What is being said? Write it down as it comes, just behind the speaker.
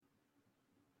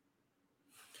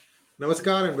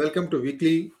Namaskar and welcome to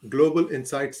Weekly Global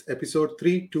Insights episode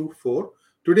 324.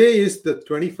 Today is the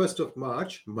 21st of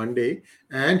March, Monday,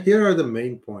 and here are the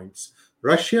main points.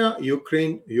 Russia,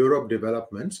 Ukraine, Europe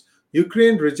developments.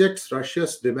 Ukraine rejects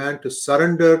Russia's demand to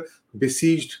surrender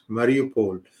besieged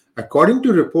Mariupol. According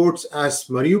to reports, as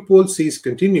Mariupol siege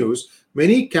continues,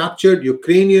 many captured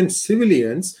Ukrainian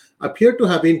civilians appear to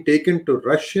have been taken to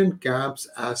Russian camps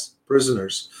as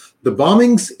prisoners. The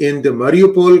bombings in the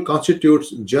Mariupol constitutes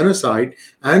genocide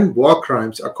and war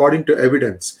crimes according to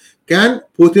evidence. Can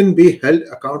Putin be held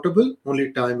accountable?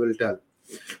 Only time will tell.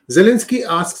 Zelensky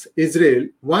asks Israel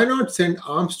why not send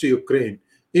arms to Ukraine,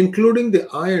 including the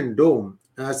Iron Dome,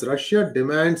 as Russia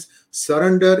demands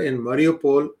surrender in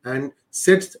Mariupol and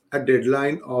sets a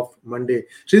deadline of Monday.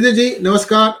 Sridharji,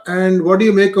 namaskar, and what do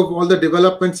you make of all the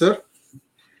developments, sir?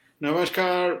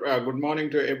 Namaskar. Good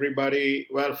morning to everybody.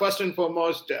 Well, first and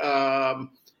foremost,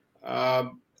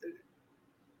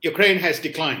 Ukraine has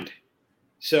declined.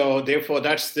 So therefore,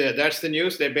 that's the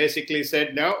news. They basically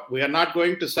said, no, we are not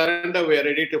going to surrender. We are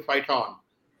ready to fight on.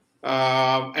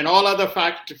 And all other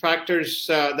factors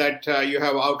that you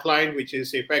have outlined, which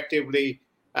is effectively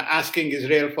asking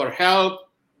Israel for help,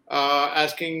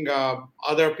 asking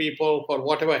other people for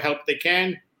whatever help they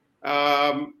can.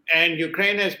 And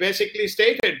Ukraine has basically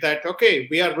stated that, okay,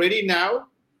 we are ready now.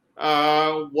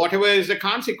 Whatever is the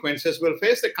consequences, we'll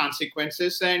face the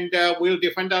consequences and we'll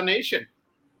defend our nation.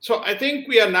 So I think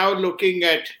we are now looking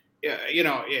at,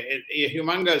 a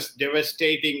humongous,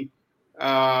 devastating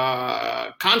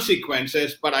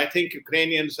consequences. But I think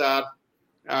Ukrainians are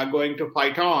going to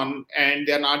fight on and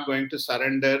they're not going to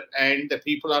surrender. And the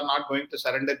people are not going to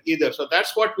surrender either. So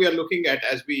that's what we are looking at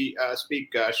as we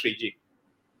speak, Sriji.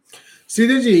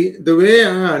 Sridharji, the way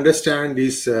I understand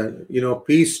these,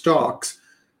 peace talks,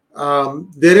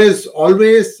 there is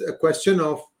always a question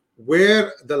of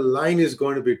where the line is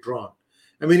going to be drawn.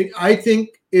 I mean, I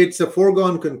think it's a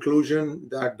foregone conclusion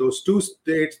that those two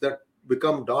states that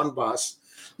become Donbass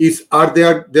they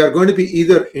are going to be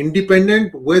either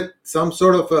independent with some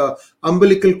sort of a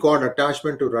umbilical cord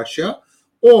attachment to Russia,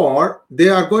 or they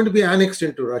are going to be annexed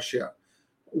into Russia.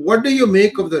 What do you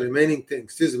make of the remaining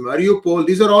things? This Mariupol,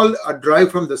 these are all a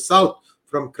drive from the south,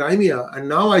 from Crimea. And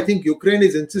now I think Ukraine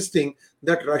is insisting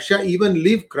that Russia even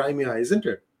leave Crimea, isn't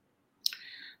it?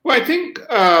 Well, I think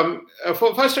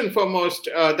first and foremost,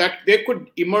 that they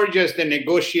could emerge as the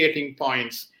negotiating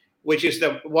points, which is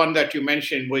the one that you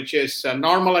mentioned, which is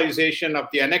normalization of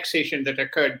the annexation that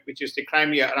occurred, which is the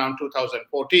Crimea around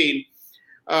 2014.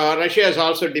 Russia has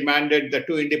also demanded the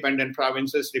two independent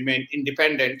provinces remain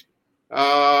independent.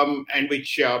 And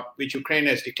which Ukraine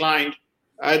has declined.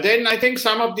 Then I think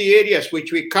some of the areas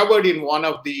which we covered in one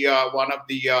of the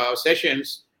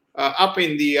sessions up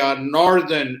in the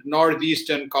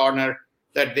northeastern corner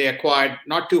that they acquired,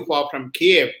 not too far from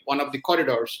Kiev, one of the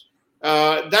corridors.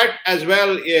 That as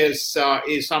well is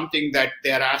something that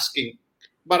they are asking.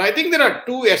 But I think there are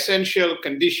two essential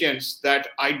conditions that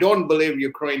I don't believe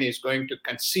Ukraine is going to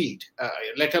concede,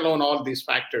 let alone all these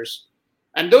factors.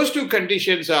 And those two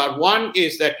conditions are, one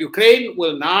is that Ukraine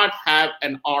will not have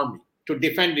an army to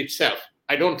defend itself.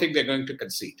 I don't think they're going to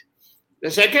concede.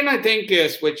 The second, I think,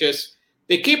 which is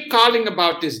they keep calling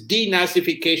about this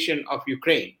denazification of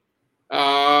Ukraine.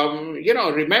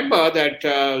 Remember that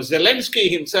Zelensky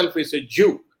himself is a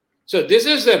Jew. So this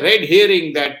is the red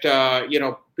herring that,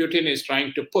 Putin is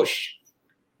trying to push.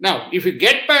 Now, if you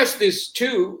get past these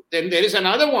two, then there is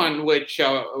another one which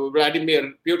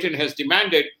Vladimir Putin has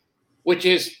demanded, which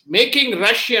is making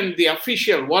Russian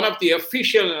one of the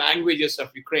official languages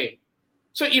of Ukraine.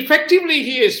 So effectively,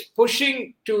 he is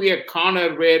pushing to a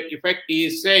corner where, he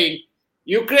is saying,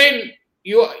 Ukraine,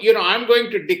 I'm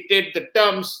going to dictate the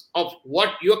terms of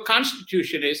what your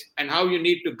constitution is and how you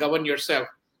need to govern yourself.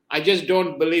 I just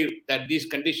don't believe that these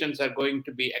conditions are going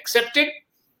to be accepted.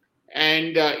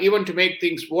 And even to make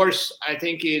things worse, I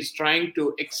think he is trying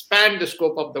to expand the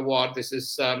scope of the war. This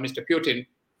is Mr. Putin.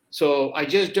 So I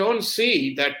just don't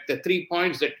see that the 2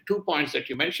 points that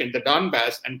you mentioned, the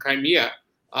Donbass and Crimea,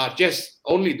 are just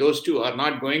only those two are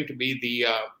not going to be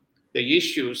the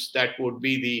issues that would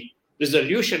be the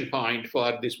resolution point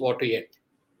for this war to end.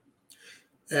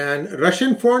 And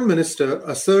Russian foreign minister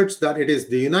asserts that it is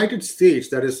the United States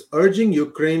that is urging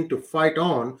Ukraine to fight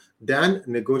on than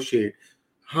negotiate.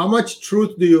 How much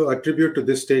truth do you attribute to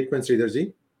this statement,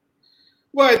 Sridharji?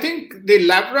 Well, I think the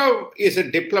Lavrov is a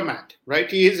diplomat, right?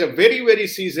 He is a very, very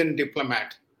seasoned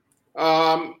diplomat.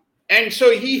 And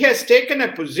so he has taken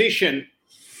a position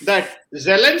that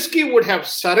Zelensky would have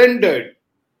surrendered.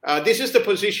 This is the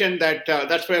position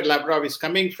that's where Lavrov is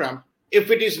coming from.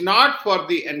 If it is not for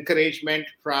the encouragement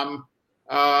from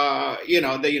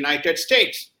the United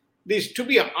States. This, to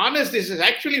be honest, this is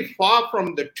actually far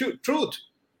from the truth.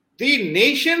 The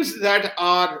nations that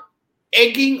are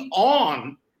egging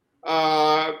on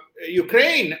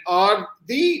Ukraine are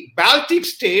the Baltic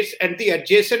states and the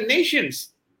adjacent nations.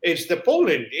 It's the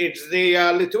Poland, it's the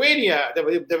Lithuania,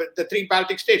 the three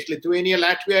Baltic states, Lithuania,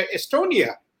 Latvia,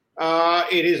 Estonia.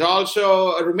 It is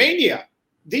also Romania.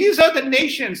 These are the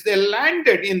nations. They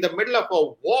landed in the middle of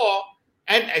a war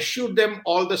and assured them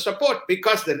all the support,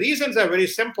 because the reasons are very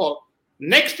simple.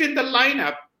 Next in the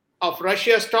lineup of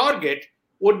Russia's target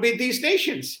would be these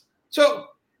nations. So,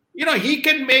 he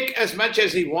can make as much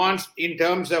as he wants in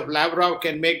terms of Lavrov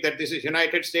can make that this is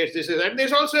United States, and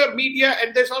there's also a media,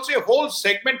 and there's also a whole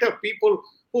segment of people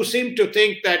who seem to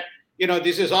think that,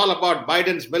 this is all about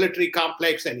Biden's military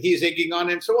complex and he's egging on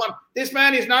and so on. This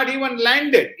man is not even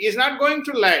landed. He's not going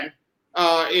to land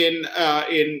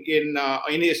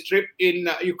in his trip in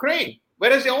Ukraine.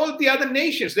 Whereas all the other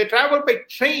nations, they travel by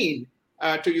train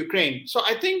to Ukraine. So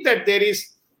I think that there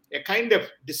is a kind of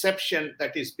deception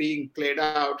that is being played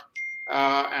out.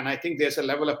 And I think there's a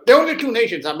level of, there are only two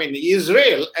nations. I mean,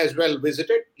 Israel as well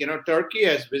visited, Turkey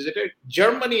has visited,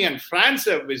 Germany and France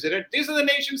have visited. These are the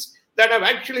nations that have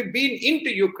actually been into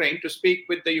Ukraine to speak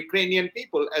with the Ukrainian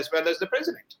people as well as the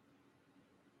president.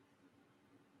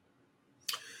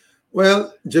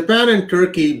 Well, Japan and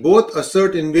Turkey both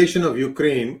assert invasion of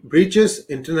Ukraine breaches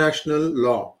international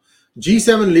law.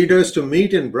 G7 leaders to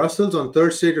meet in Brussels on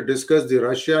Thursday to discuss the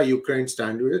Russia-Ukraine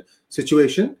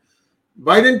situation.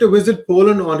 Biden to visit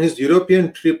Poland on his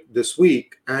European trip this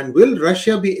week. And will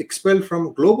Russia be expelled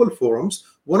from global forums?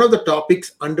 One of the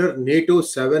topics under NATO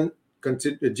G7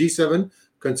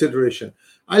 consideration.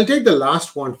 I'll take the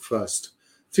last one first.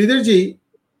 Sridharji,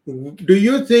 do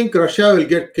you think Russia will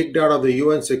get kicked out of the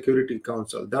UN Security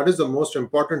Council? That is the most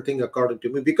important thing according to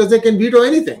me, because they can veto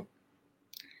anything.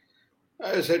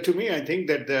 So to me, I think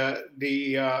that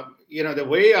the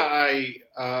way I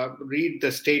read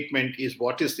the statement is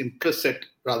what is implicit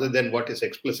rather than what is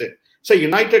explicit. So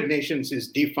United Nations is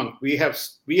defunct. We have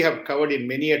covered in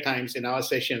many a times in our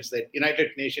sessions that United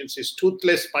Nations is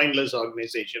toothless, spineless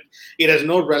organization. It has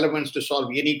no relevance to solve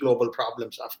any global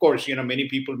problems. Of course, many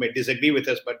people may disagree with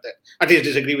us, but at least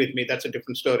disagree with me. That's a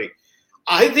different story.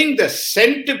 I think the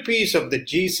centerpiece of the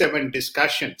G7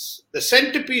 discussions,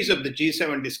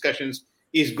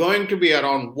 is going to be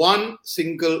around one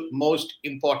single most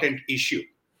important issue.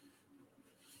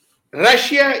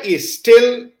 Russia is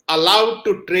still allowed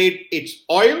to trade its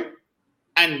oil,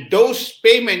 and those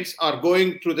payments are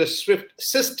going through the SWIFT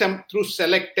system through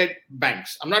selected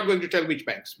banks. I'm not going to tell which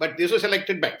banks, but these are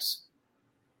selected banks.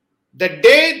 The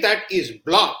day that is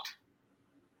blocked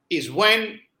is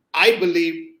when I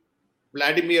believe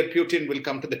Vladimir Putin will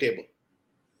come to the table.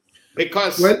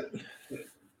 Because... Well,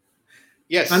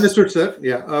 yes. Understood, sir.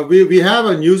 Yeah. We have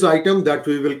a news item that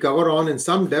we will cover on in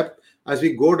some depth as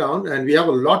we go down, and we have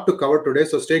a lot to cover today,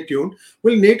 so stay tuned.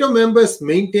 Will NATO members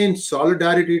maintain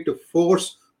solidarity to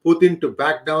force Putin to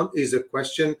back down is a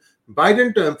question.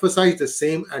 Biden to emphasize the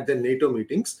same at the NATO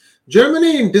meetings.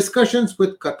 Germany in discussions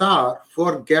with Qatar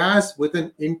for gas with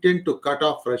an intent to cut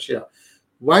off Russia.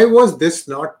 Why was this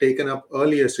not taken up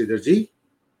earlier, Sridharji?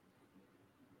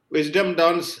 Wisdom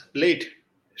dawns late,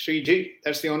 Sriji.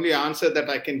 That's the only answer that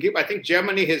I can give. I think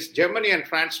Germany and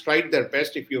France tried their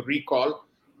best, if you recall.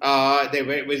 They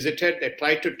were visited. They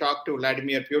tried to talk to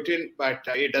Vladimir Putin, but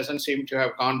it doesn't seem to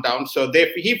have gone down. So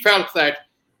he felt that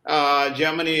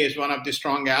Germany is one of the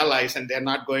strong allies, and they're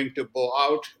not going to bow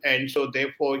out. And so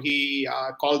therefore he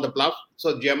called the bluff.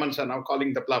 So Germans are now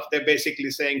calling the bluff. They're basically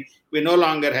saying, we no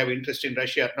longer have interest in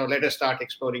Russia. Now let us start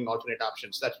exploring alternate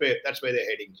options. That's where they're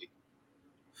heading, G.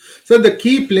 So the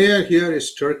key player here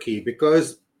is Turkey,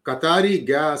 because Qatari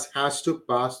gas has to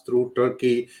pass through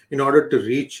Turkey in order to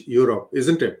reach Europe,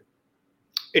 isn't it?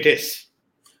 It is.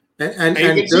 And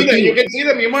you can see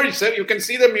them emerge, sir. You can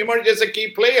see them emerge as a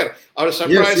key player. Or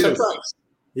surprise.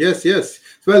 Yes.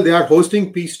 Well, they are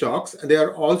hosting peace talks, and they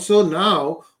are also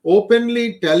now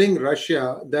openly telling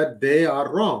Russia that they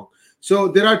are wrong. So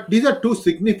these are two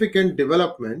significant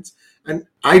developments, and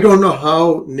I don't know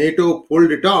how NATO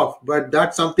pulled it off, but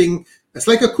that's something. It's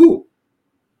like a coup.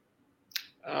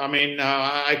 I mean,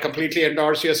 I completely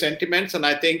endorse your sentiments, and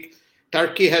I think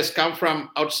Turkey has come from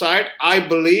outside. I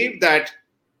believe that,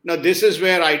 this is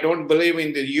where I don't believe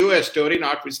in the US story,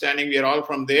 notwithstanding we are all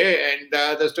from there. And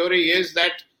the story is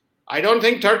that I don't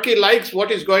think Turkey likes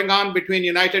what is going on between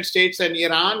United States and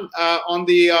Iran on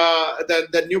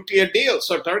the nuclear deal.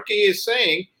 So Turkey is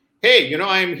saying, hey,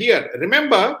 I am here.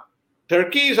 Remember,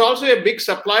 Turkey is also a big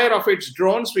supplier of its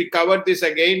drones. We covered this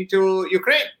again to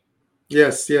Ukraine.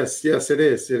 Yes, yes, yes, it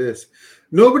is. It is.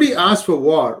 Nobody asked for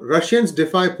war. Russians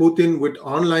defy Putin with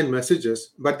online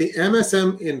messages, but the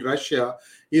MSM in Russia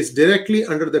is directly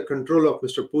under the control of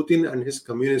Mr. Putin and his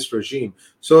communist regime.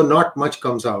 So, not much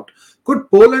comes out. Could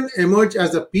Poland emerge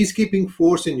as a peacekeeping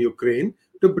force in Ukraine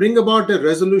to bring about a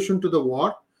resolution to the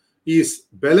war? Is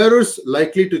Belarus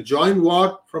likely to join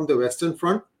war from the Western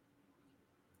Front?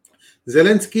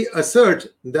 Zelensky asserts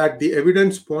that the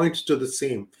evidence points to the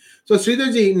same. So,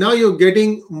 Sridharji, now you're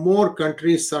getting more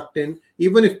countries sucked in,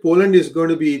 even if Poland is going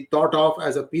to be thought of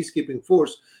as a peacekeeping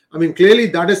force. I mean, clearly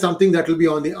that is something that will be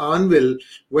on the anvil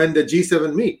when the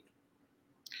G7 meet.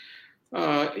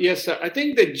 Yes, sir. I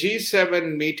think the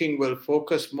G7 meeting will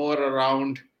focus more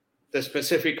around the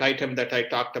specific item that I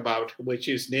talked about, which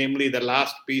is namely the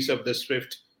last piece of the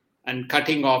SWIFT and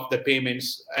cutting off the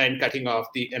payments and cutting off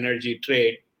the energy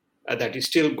trade that is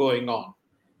still going on.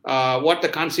 What the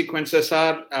consequences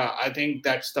are, I think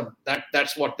that's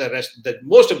what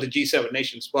most of the G7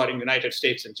 nations, barring United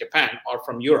States and Japan, are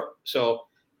from Europe. So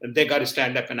they got to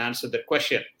stand up and answer that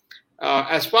question.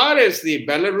 As far as the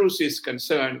Belarus is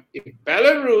concerned, if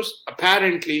Belarus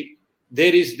apparently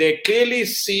they clearly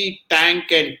see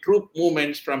tank and troop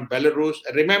movements from Belarus.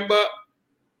 Remember,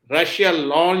 Russia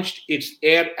launched its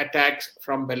air attacks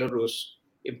from Belarus.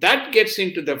 If that gets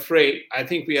into the fray, I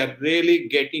think we are really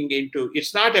getting into,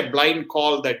 it's not a blind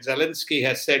call that Zelensky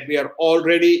has said we are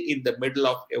already in the middle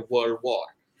of a world war.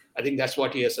 I think that's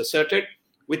what he has asserted.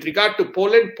 With regard to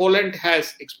Poland, Poland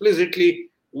has explicitly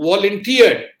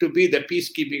volunteered to be the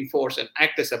peacekeeping force and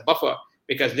act as a buffer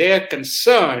because they are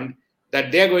concerned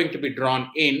that they're going to be drawn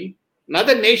in.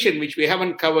 Another nation which we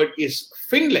haven't covered is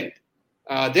Finland.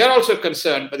 They're also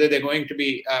concerned whether they're going to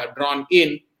be drawn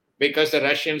in because the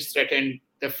Russians threatened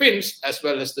the Finns as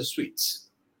well as the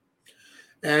Swedes.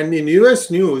 And in US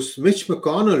news, Mitch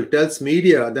McConnell tells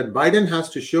media that Biden has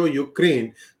to show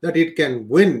Ukraine that it can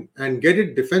win and get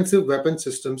it defensive weapon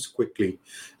systems quickly.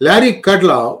 Larry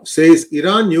Kudlow says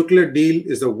Iran nuclear deal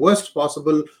is the worst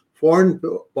possible foreign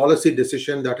policy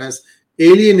decision that has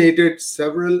alienated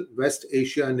several West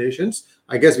Asia nations.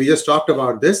 I guess we just talked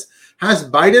about this. Has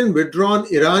Biden withdrawn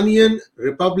Iranian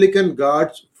Republican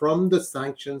Guards from the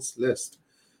sanctions list?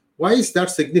 Why is that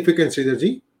significant,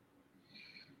 Sridharji?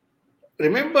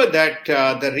 Remember that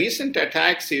the recent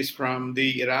attacks is from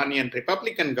the Iranian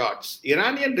Republican Guards.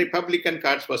 Iranian Republican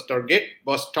Guards was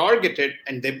targeted,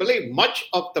 and they believe much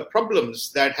of the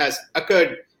problems that has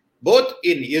occurred both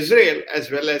in Israel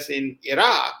as well as in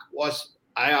Iraq was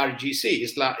IRGC,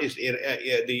 is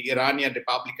the Iranian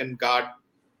Republican Guard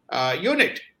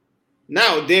unit.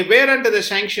 Now, they were under the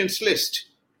sanctions list.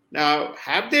 Now,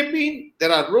 have they been?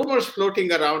 There are rumors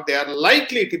floating around. They are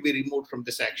likely to be removed from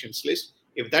the sanctions list.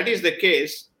 If that is the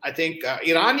case, I think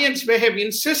Iranians may have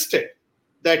insisted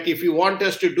that if you want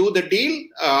us to do the deal,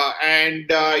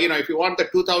 if you want the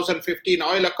 2015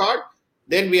 oil accord,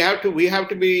 then we have to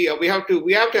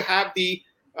have the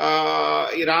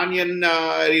Iranian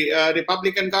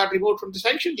Republican Guard removed from the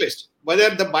sanctions list.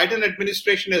 Whether the Biden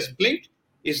administration has blinked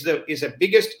is a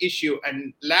biggest issue,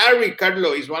 and Larry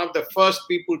Kudlow is one of the first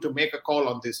people to make a call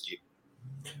on this deal.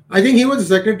 I think he was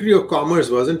the Secretary of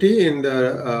Commerce, wasn't he, in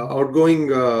the outgoing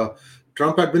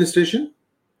Trump administration?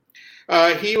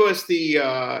 He was the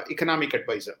economic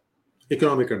advisor.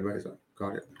 Economic advisor.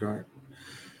 Got it.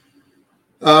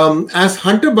 As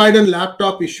Hunter Biden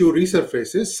laptop issue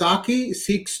resurfaces, Psaki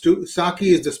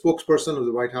is the spokesperson of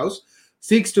the White House,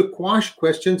 seeks to quash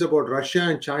questions about Russia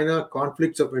and China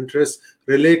conflicts of interest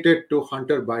related to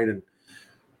Hunter Biden.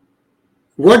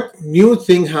 What new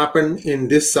thing happened in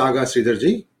this saga,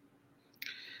 Sridharji?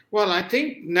 Well, I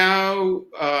think now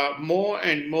more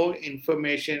and more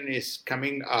information is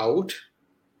coming out.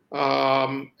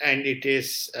 And it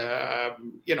is,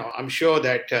 I'm sure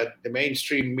that the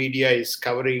mainstream media is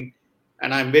covering,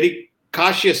 and I'm very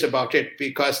cautious about it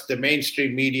because the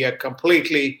mainstream media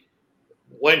completely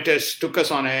took us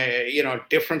on a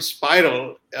different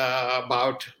spiral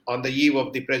on the eve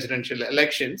of the presidential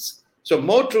elections. So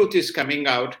more truth is coming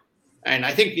out. And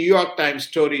I think New York Times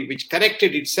story, which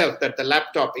corrected itself that the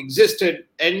laptop existed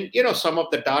and, some of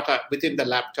the data within the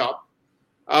laptop,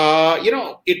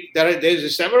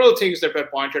 there's several things that were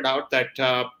pointed out that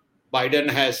Biden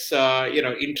has,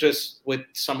 interest with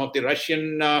some of the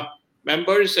Russian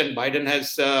members, and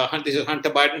Hunter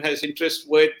Biden has interest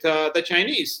with the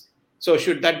Chinese. So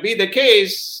should that be the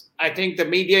case, I think the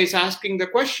media is asking the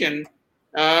question,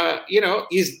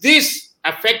 is this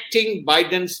affecting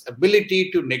Biden's ability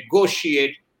to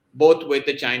negotiate both with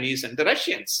the Chinese and the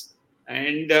Russians?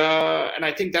 And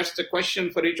I think that's the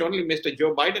question for which only Mr.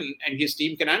 Joe Biden and his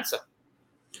team can answer.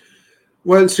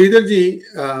 Well, Sridharji,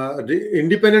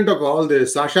 independent of all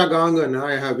this, Sasha Gang and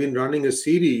I have been running a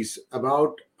series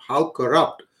about how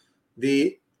corrupt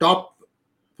the top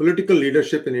political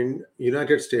leadership in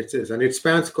United States is, and it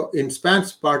spans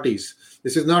parties.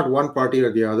 This is not one party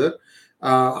or the other.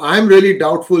 I'm really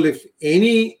doubtful if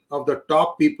any of the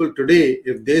top people today,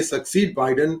 if they succeed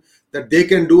Biden, that they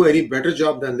can do any better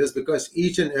job than this, because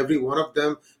each and every one of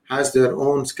them has their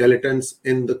own skeletons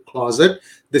in the closet.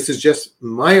 This is just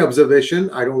my observation.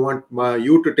 I don't want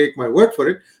you to take my word for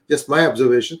it. Just my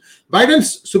observation.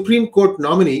 Biden's Supreme Court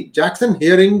nominee Jackson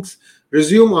hearings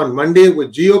resume on Monday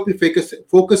with GOP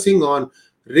focusing on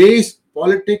race,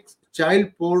 politics,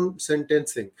 child porn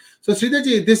sentencing. So,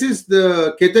 Sridharji, this is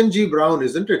the Ketanji Brown,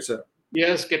 isn't it, sir?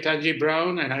 Yes, Ketanji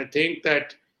Brown, and I think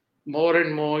that more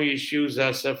and more issues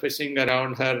are surfacing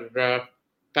around her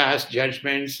past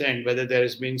judgments and whether there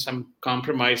has been some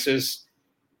compromises.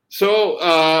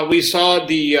 So we saw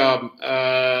the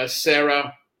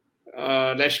Sarah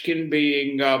Leshkin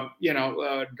being,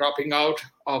 dropping out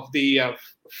of the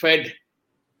Fed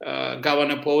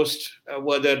governor post.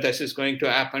 Whether this is going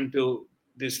to happen to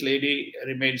this lady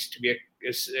remains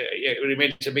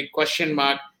remains a big question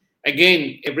mark.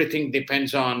 Again, everything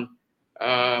depends on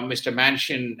Mr.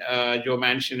 Manchin, Joe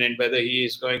Manchin, and whether he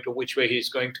is going to which way he is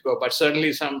going to go. But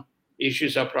certainly, some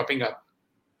issues are propping up.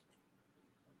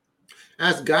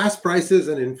 As gas prices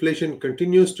and inflation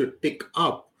continues to tick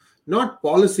up, not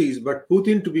policies but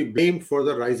Putin to be blamed for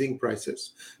the rising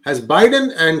prices. Has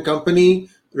Biden and company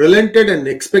relented and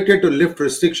expected to lift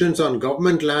restrictions on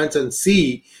government lands and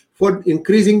sea for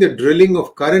increasing the drilling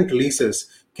of current leases?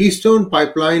 Keystone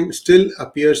Pipeline still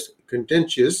appears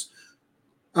contentious.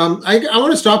 I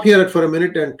want to stop here for a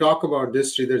minute and talk about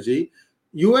this, Sridharji.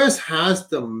 US has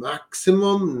the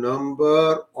maximum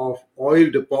number of oil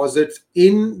deposits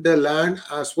in the land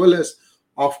as well as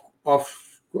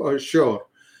offshore.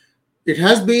 It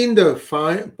has been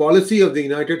the policy of the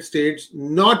United States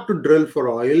not to drill for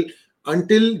oil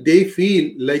until they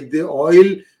feel like the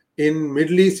oil in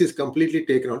Middle East is completely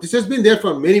taken out. This has been there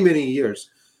for many, many years.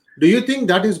 Do you think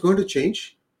that is going to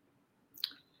change?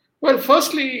 Well,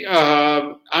 firstly,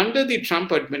 under the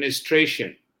Trump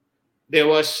administration, there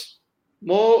was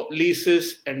more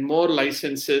leases and more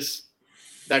licenses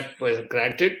that were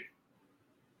granted.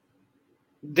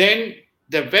 Then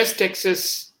the West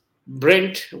Texas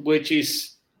Brent, which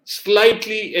is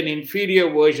slightly an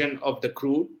inferior version of the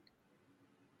crude,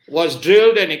 was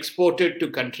drilled and exported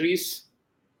to countries,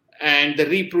 and the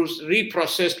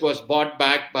reprocessed was bought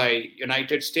back by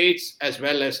United States as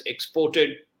well as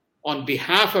exported on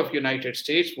behalf of United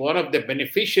States. One of the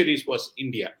beneficiaries was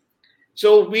India.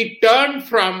 So we turned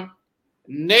from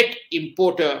net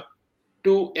importer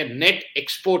to a net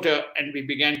exporter, and we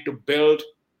began to build,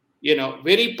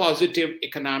 very positive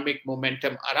economic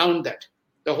momentum around that.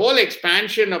 The whole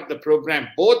expansion of the program,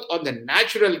 both on the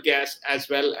natural gas as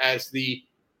well as the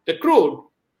crude,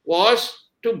 was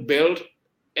to build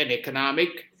an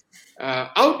economic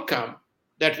outcome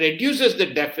that reduces the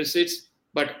deficits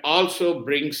but also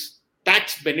brings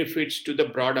tax benefits to the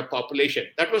broader population.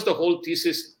 That was the whole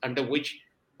thesis under which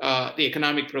the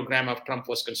economic program of Trump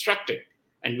was constructed.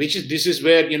 And this is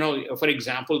where, for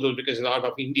example, though, because a lot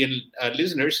of Indian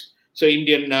listeners, so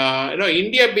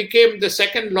India became the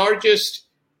second largest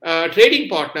trading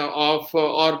partner of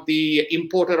or the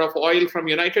importer of oil from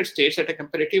United States at a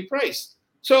competitive price.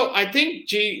 So I think,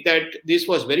 that this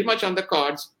was very much on the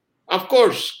cards. Of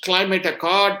course, climate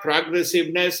accord,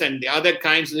 progressiveness, and the other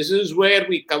kinds. This is where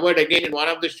we covered again in one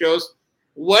of the shows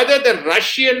whether the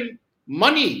Russian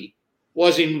money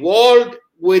was involved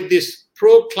with these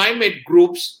pro-climate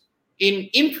groups in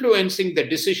influencing the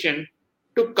decision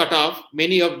to cut off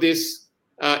many of these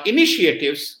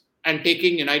initiatives and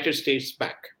taking United States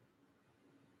back.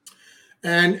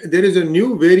 And there is a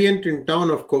new variant in town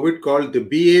of COVID called the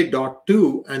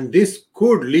BA.2, and this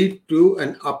could lead to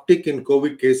an uptick in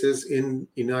COVID cases in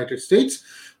United States.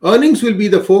 Earnings will be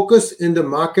the focus in the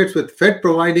markets, with Fed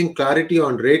providing clarity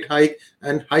on rate hike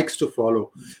and hikes to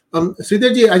follow.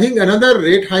 Sridharji, I think another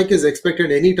rate hike is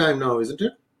expected anytime now, isn't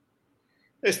it?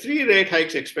 There's 3 rate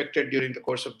hikes expected during the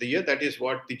course of the year. That is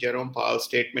what the Jerome Powell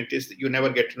statement is. You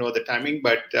never get to know the timing,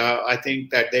 but I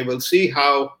think that they will see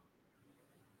how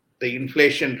the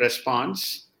inflation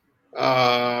response.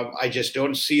 I just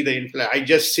don't see the inflation. I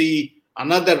just see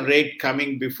another rate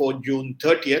coming before June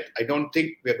 30th. I don't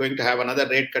think we're going to have another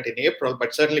rate cut in April,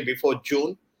 but certainly before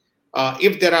June.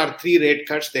 If there are 3 rate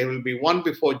cuts, there will be one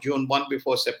before June, one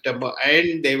before September,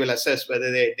 and they will assess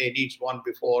whether they need one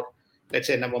before, let's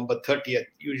say, November 30th.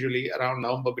 Usually around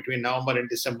November, between November and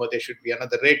December, there should be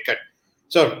another rate cut.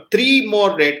 So 3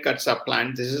 more rate cuts are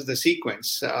planned. This is the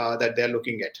sequence that they're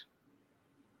looking at.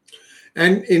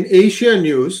 And in Asia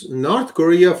news, North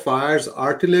Korea fires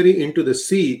artillery into the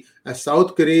sea as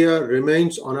South Korea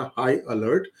remains on a high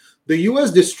alert. The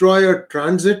US destroyer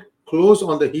Transit, close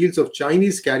on the heels of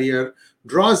Chinese carrier,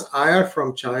 draws ire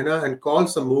from China and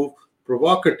calls the move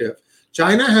provocative.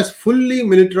 China has fully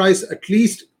militarized at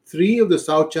least 3 of the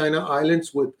South China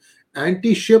islands with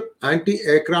anti-ship,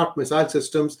 anti-aircraft missile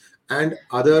systems and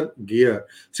other gear.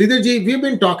 Sridharji, we've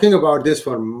been talking about this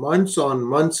for months on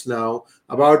months now,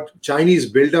 about Chinese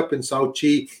buildup in South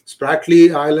Chi,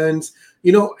 Spratly Islands,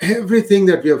 everything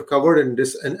that we have covered in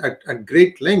this and at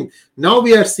great length. Now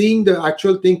we are seeing the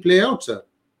actual thing play out, sir.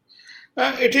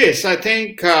 It is. I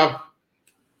think,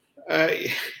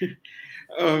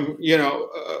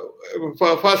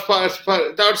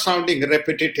 without sounding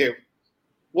repetitive,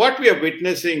 what we are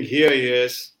witnessing here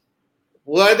is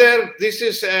whether this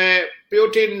is a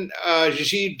Putin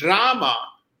Xi drama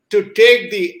to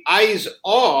take the eyes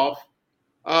off,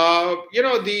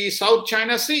 the South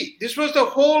China Sea. This was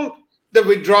the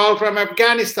withdrawal from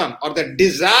Afghanistan, or the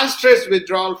disastrous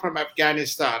withdrawal from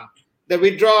Afghanistan, the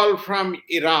withdrawal from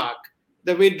Iraq,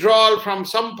 the withdrawal from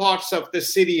some parts of the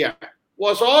Syria,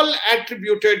 was all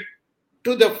attributed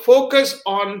to the focus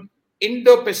on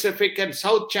Indo-Pacific and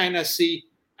South China Sea,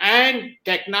 and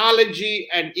technology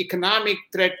and economic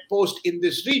threat posed in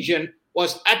this region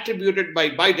was attributed by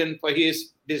Biden for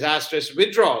his disastrous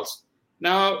withdrawals.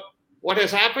 Now, what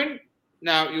has happened?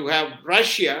 Now you have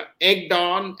Russia egged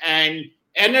on and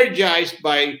energized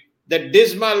by the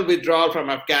dismal withdrawal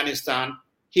from Afghanistan.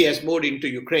 He has moved into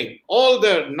Ukraine. All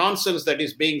the nonsense that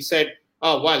is being said,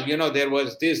 there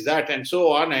was this, that, and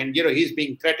so on, and he's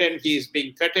being threatened, he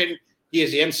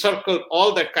is encircled,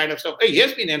 all that kind of stuff. He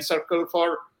has been encircled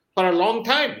for a long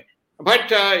time.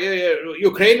 But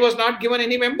Ukraine was not given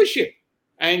any membership.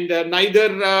 And neither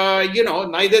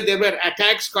there were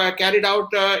attacks carried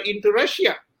out into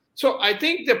Russia. So I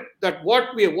think that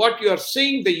what you are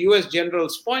seeing the US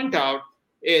generals point out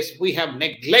is we have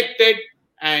neglected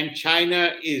and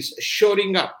China is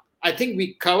shoring up. I think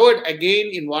we covered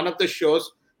again in one of the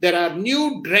shows, there are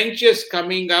new drenches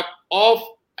coming up of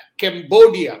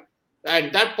Cambodia.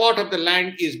 And that part of the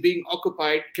land is being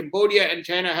occupied. Cambodia and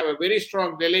China have a very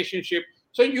strong relationship.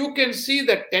 So you can see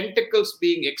the tentacles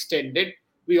being extended.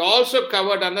 We also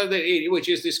covered another area, which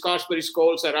is the Scarsbury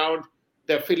Shoals around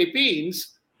the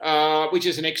Philippines, which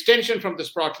is an extension from the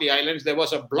Spratly Islands. There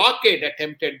was a blockade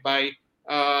attempted by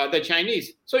the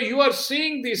Chinese. So you are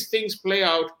seeing these things play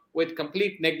out with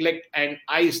complete neglect and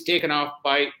eyes taken off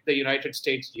by the United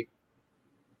States.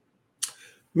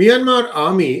 Myanmar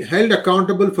army held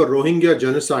accountable for Rohingya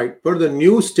genocide per the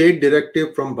new state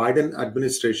directive from Biden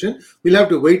administration. We'll have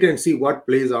to wait and see what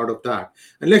plays out of that.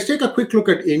 And let's take a quick look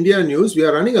at India news. We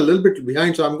are running a little bit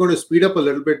behind, so I'm going to speed up a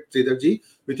little bit, Sridharji,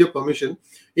 with your permission.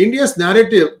 India's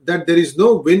narrative that there is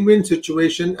no win-win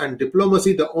situation and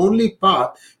diplomacy the only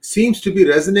path seems to be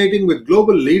resonating with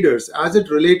global leaders as it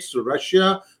relates to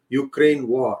Russia-Ukraine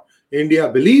war. India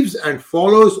believes and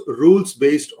follows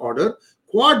rules-based order.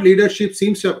 Quad leadership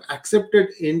seems to have accepted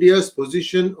India's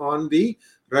position on the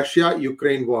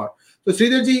Russia-Ukraine war. So,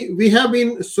 Sridharji, we have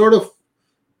been sort of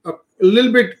a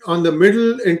little bit on the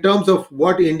middle in terms of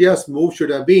what India's move should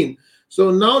have been.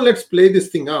 So now let's play this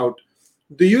thing out.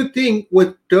 Do you think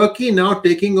with Turkey now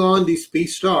taking on the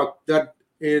peace talk that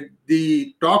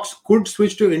the talks could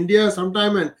switch to India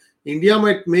sometime and India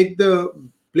might play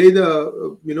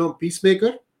the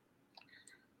peacemaker?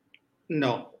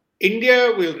 No.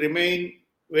 India will remain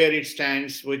where it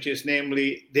stands, which is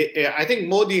namely, I think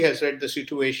Modi has read the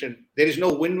situation. There is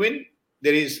no win-win.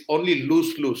 There is only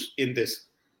lose-lose in this.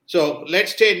 So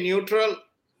let's stay neutral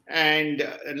and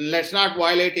let's not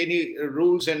violate any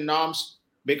rules and norms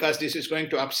because this is going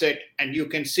to upset. And you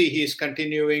can see he's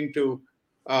continuing to,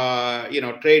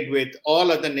 trade with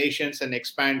all other nations and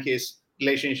expand his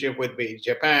relationship with be it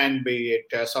Japan, be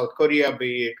it South Korea,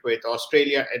 be it with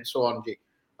Australia, and so on.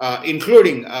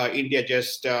 Including India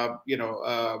just,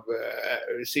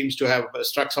 seems to have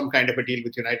struck some kind of a deal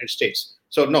with the United States.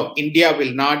 So no, India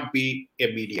will not be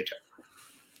a mediator.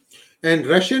 And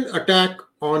Russian attack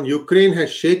on Ukraine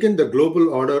has shaken the global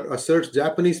order, asserts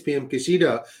Japanese PM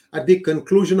Kishida at the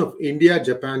conclusion of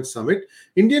India-Japan summit.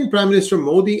 Indian Prime Minister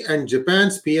Modi and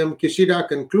Japan's PM Kishida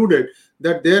concluded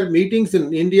that their meetings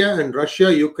in India and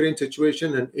Russia-Ukraine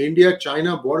situation and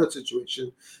India-China border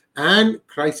situation and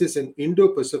crisis in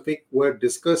Indo-Pacific were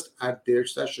discussed at their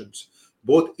sessions.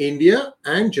 Both India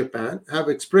and Japan have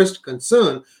expressed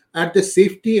concern at the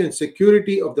safety and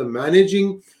security of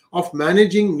managing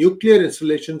nuclear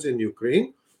installations in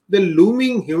Ukraine. the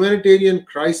looming humanitarian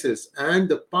crisis and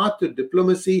the path to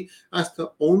diplomacy as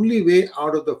the only way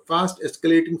out of the fast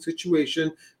escalating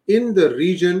situation in the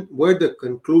region were the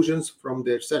conclusions from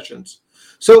their sessions.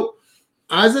 So,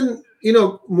 as in,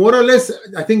 more or less,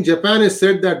 I think Japan has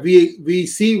said that we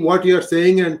see what you're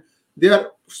saying, and they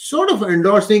are sort of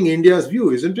endorsing India's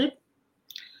view, isn't it?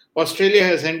 Australia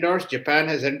has endorsed, Japan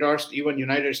has endorsed, even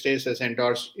United States has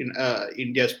endorsed in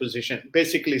India's position,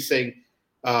 basically saying,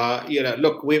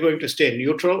 look, we're going to stay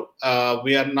neutral.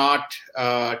 We are not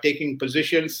taking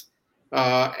positions,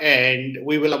 and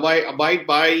we will abide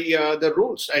by the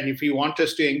rules. And if you want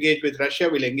us to engage with Russia,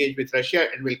 we'll engage with Russia,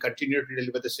 and we'll continue to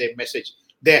deliver the same message.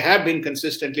 They have been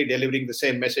consistently delivering the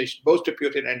same message, both to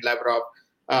Putin and Lavrov,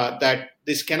 that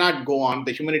this cannot go on.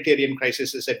 The humanitarian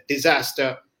crisis is a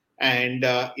disaster, and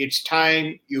it's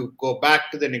time you go back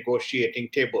to the negotiating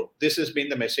table. This has been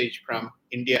the message from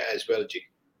India as well, G.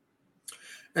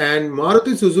 And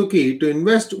Maruti Suzuki to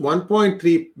invest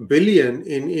 1.3 billion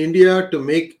in India to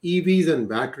make EVs and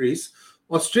batteries.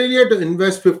 Australia to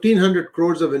invest 1,500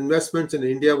 crores of investments in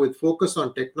India with focus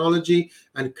on technology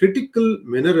and critical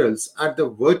minerals at the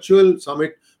virtual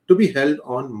summit to be held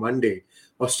on Monday.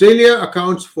 Australia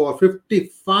accounts for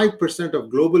 55% of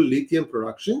global lithium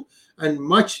production and a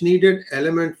much needed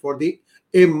element for the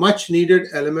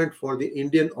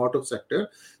Indian auto sector.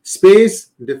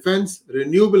 Space, defense,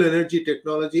 renewable energy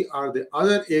technology are the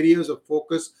other areas of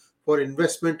focus for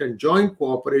investment and joint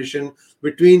cooperation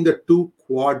between the two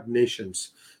Quad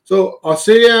nations. So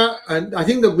Australia, and I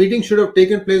think the meeting should have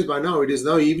taken place by now. It is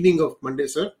now evening of Monday,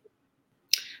 sir.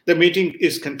 The meeting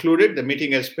is concluded. The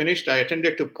meeting has finished. I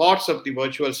attended to parts of the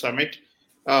virtual summit.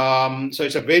 So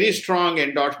it's a very strong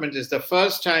endorsement. It's the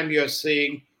first time you're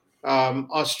seeing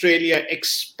Australia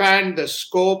expand the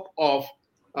scope of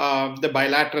the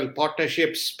bilateral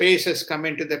partnership. Space has come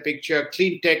into the picture.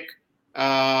 Clean tech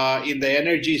in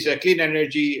the clean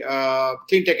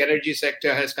tech energy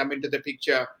sector has come into the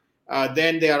picture.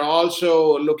 Then they are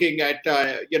also looking at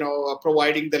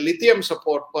providing the lithium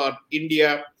support for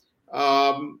India.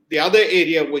 The other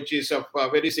area which is of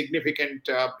very significant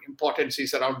importance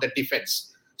is around the defense.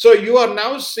 So you are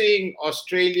now seeing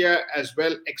Australia as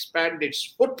well expand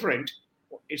its footprint.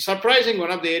 It's surprising, one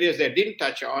of the areas they didn't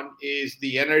touch on is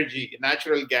the energy,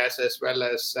 natural gas, as well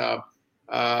as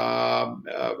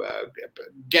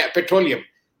petroleum.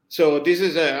 So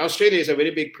Australia is a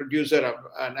very big producer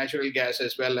of natural gas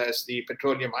as well as the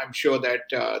petroleum. I'm sure that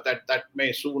that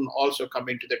may soon also come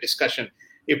into the discussion.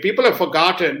 If people have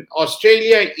forgotten,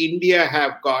 Australia, India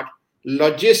have got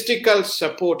logistical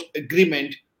support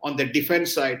agreement on the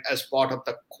defense side as part of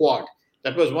the Quad.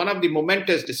 That was one of the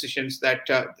momentous decisions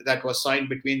that was signed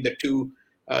between the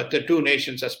two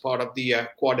nations as part of the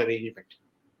Quad arrangement.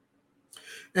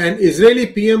 And Israeli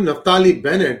PM Naftali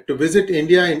Bennett to visit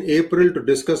India in April to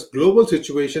discuss global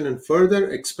situation and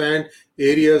further expand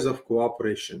areas of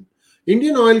cooperation.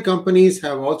 Indian oil companies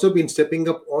have also been stepping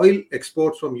up oil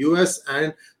exports from US,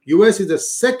 and US is the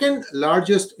second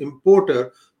largest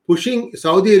importer, pushing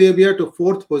Saudi Arabia to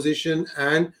 4th position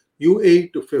and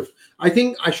UAE to 5th. I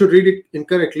think I should read it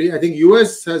incorrectly. I think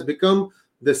US has become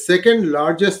the second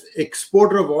largest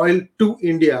exporter of oil to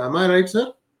India. Am I right,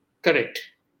 sir? Correct.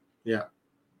 Yeah.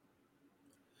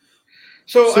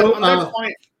 So on that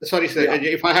point, sorry, sir, yeah.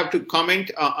 If I have to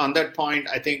comment on that point,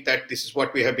 I think that this is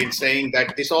what we have been saying,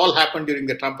 that this all happened during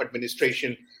the Trump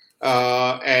administration.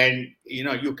 And,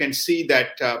 you can see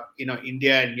that,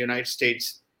 India and United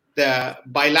States, the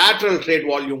bilateral trade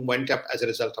volume went up as a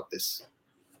result of this.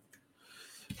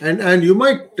 And you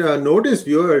might notice,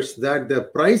 viewers, that the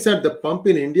price at the pump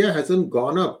in India hasn't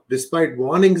gone up despite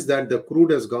warnings that the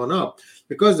crude has gone up,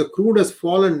 because the crude has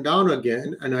fallen down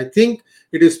again. And I think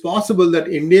it is possible that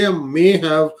India may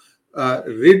have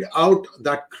rid out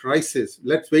that crisis.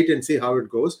 Let's wait and see how it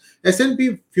goes.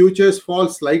 S&P futures fall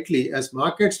slightly as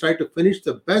markets try to finish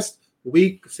the best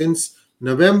week since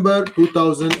November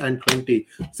 2020.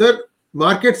 Sir,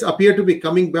 markets appear to be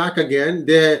coming back again.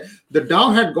 The Dow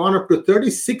had gone up to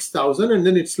 36,000 and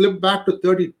then it slipped back to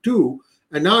 32.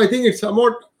 And now I think it's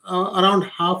somewhat around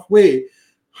halfway.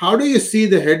 How do you see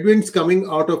the headwinds coming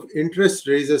out of interest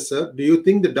raises, sir? Do you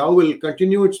think the Dow will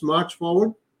continue its march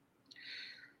forward?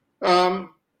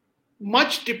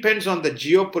 Much depends on the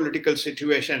geopolitical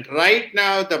situation. Right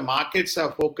now, the markets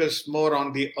are focused more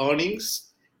on the earnings.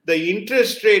 The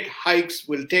interest rate hikes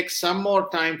will take some more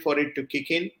time for it to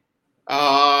kick in.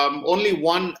 Only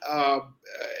one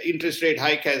interest rate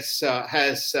hike has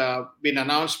been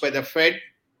announced by the Fed.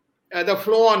 The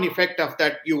flow-on effect of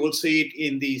that, you will see it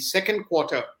in the second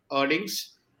quarter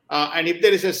earnings. And if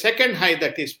there is a second hike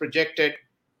that is projected,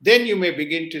 then you may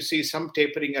begin to see some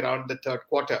tapering around the third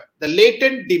quarter. The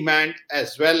latent demand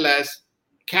as well as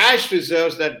cash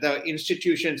reserves that the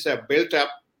institutions have built up,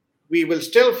 we will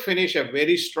still finish a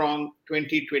very strong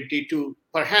 2022,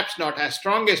 perhaps not as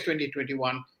strong as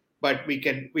 2021, but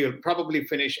we will probably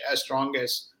finish as strong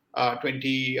as a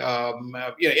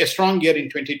strong year in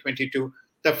 2022.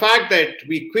 The fact that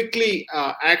we quickly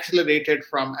accelerated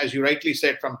from, as you rightly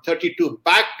said, from 32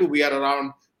 back to we are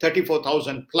around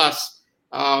 34,000 plus.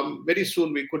 Very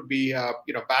soon we could be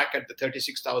back at the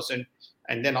 36,000,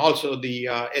 and then also the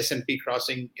S&P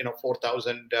crossing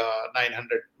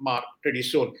 4,900 mark pretty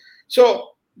soon. So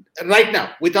right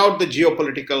now, without the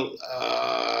geopolitical,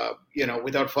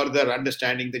 without further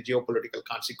understanding the geopolitical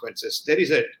consequences, there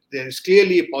is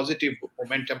clearly a positive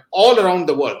momentum all around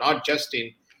the world, not just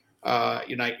in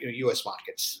U.S.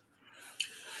 markets.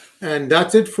 And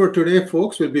that's it for today,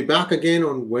 folks. We'll be back again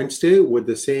on Wednesday with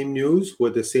the same news,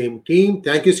 with the same team.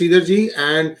 Thank you, Sridharji,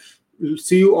 and we'll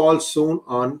see you all soon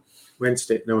on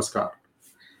Wednesday. Namaskar.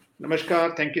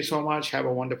 Namaskar. Thank you so much. Have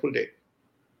a wonderful day.